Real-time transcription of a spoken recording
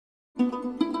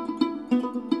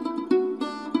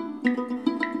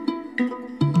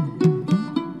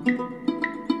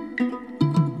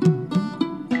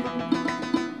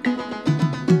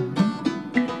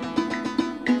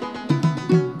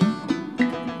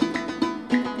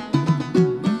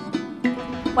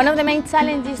One of the main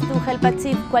challenges to help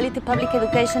achieve quality public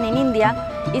education in India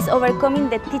is overcoming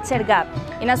the teacher gap.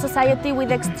 In a society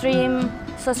with extreme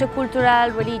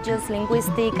sociocultural, religious,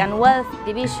 linguistic and wealth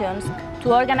divisions,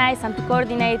 to organize and to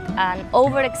coordinate an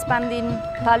over-expanding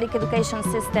public education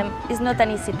system is not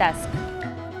an easy task.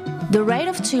 The Right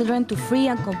of Children to Free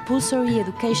and Compulsory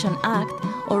Education Act,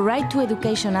 or Right to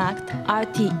Education Act,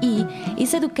 RTE,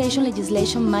 is education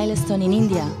legislation milestone in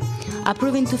India.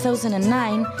 Approved in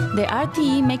 2009, the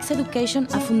RTE makes education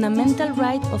a fundamental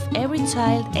right of every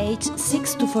child aged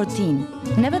 6 to 14.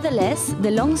 Nevertheless,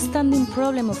 the long-standing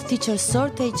problem of teacher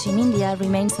shortage in India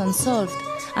remains unsolved,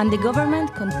 and the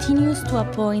government continues to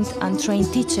appoint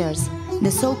untrained teachers,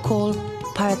 the so-called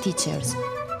para-teachers.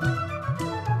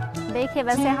 देखिए,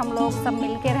 वैसे हम लोग सब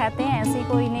मिलके रहते हैं, ऐसी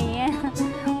कोई नहीं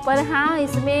है, पर हाँ,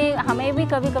 इसमें हमें भी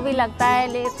कभी-कभी लगता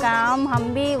है काम हम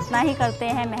भी उतना ही करते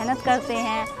हैं, मेहनत करते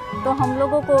हैं, तो हम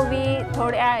लोगों को भी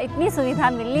थोड़ा इतनी सुविधा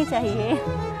मिलनी चाहिए।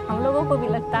 हम लोगों को भी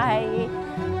लगता है ये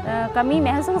कमी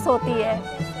महसूस होती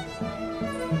है।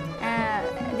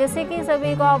 जैसे कि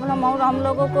सभी को अब हम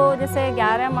लोगों को जैसे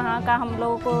 11 माह का हम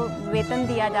लोगों को वेतन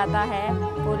दिया जाता है,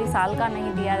 पूरी साल का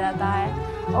नहीं दिया जाता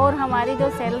है, और हमारी जो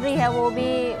सैलरी है वो भी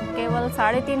केवल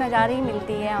 3,500 ही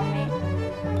मिलती है हमें।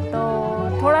 तो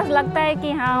थोड़ा लगता है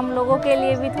कि हाँ, हम लोगों के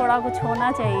लिए भी थोड़ा कुछ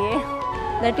होना चाहिए।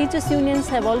 The teachers unions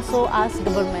have also asked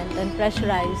government and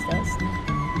pressurized us.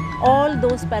 All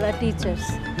those para teachers,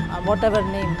 whatever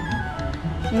name,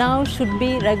 now should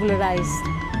be regularized.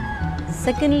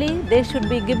 Secondly, they should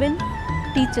be given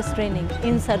teachers training,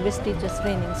 in-service teachers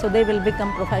training. So they will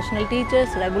become professional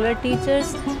teachers, regular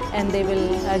teachers, and they will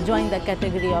join the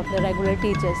category of the regular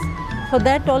teachers. For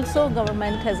that also,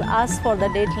 government has asked for the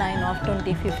deadline of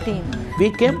 2015.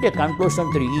 We came to a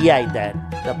conclusion through EI that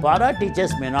the para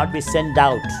teachers may not be sent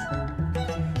out.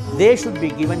 They should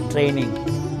be given training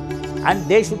and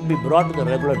they should be brought to the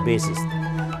regular basis.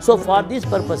 So for these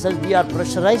purposes, we are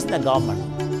pressurizing the government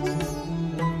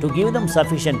to give them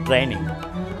sufficient training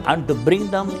and to bring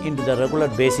them into the regular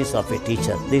basis of a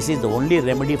teacher. This is the only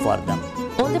remedy for them.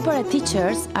 All the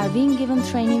para-teachers are being given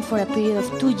training for a period of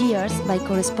 2 years by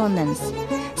correspondence.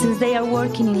 Since they are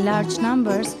working in large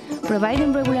numbers,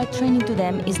 providing regular training to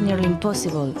them is nearly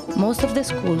impossible. Most of the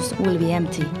schools will be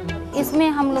empty. इसमें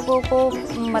हम लोगों को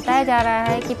बताया जा रहा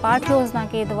है कि पाठ्य योजना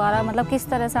के द्वारा मतलब किस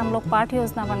तरह से हम लोग पाठ्य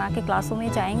योजना बना के क्लासों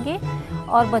में जाएंगे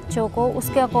और बच्चों को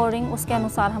उसके अकॉर्डिंग उसके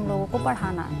अनुसार हम लोगों को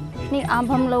पढ़ाना है। नहीं,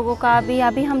 अब हम लोगों का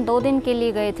अभी हम 2 दिन के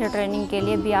लिए गए थे ट्रेनिंग के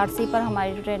लिए। BRC पर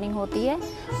हमारी ट्रेनिंग होती है,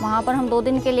 वहाँ पर हम 2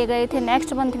 दिन के लिए गए थे।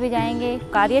 नेक्स्ट मंथ भी जाएंगे।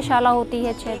 कार्यशाला होती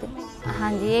है 6 दिन।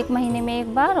 हाँ जी, 1 महीने में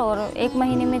 1 बार और 1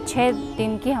 महीने में 6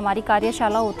 दिन की हमारी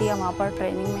कार्यशाला होती है वहाँ पर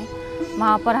ट्रेनिंग में।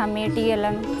 वहाँ पर हमें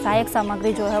TLM सहायक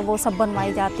सामग्री जो है वो सब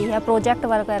बनवाई जाती है, प्रोजेक्ट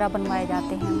वगैरह बनवाए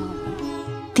जाते हैं वहाँ पर।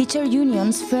 Teacher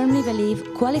unions firmly believe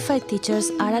qualified teachers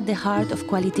are at the heart of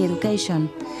quality education.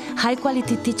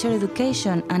 High-quality teacher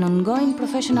education and ongoing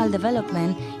professional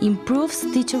development improves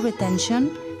teacher retention,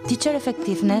 teacher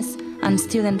effectiveness, and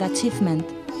student achievement.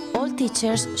 All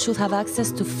teachers should have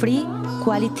access to free,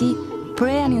 quality,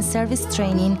 pre- and in-service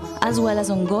training, as well as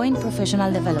ongoing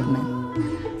professional development.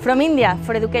 From India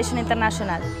for Education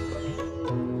International.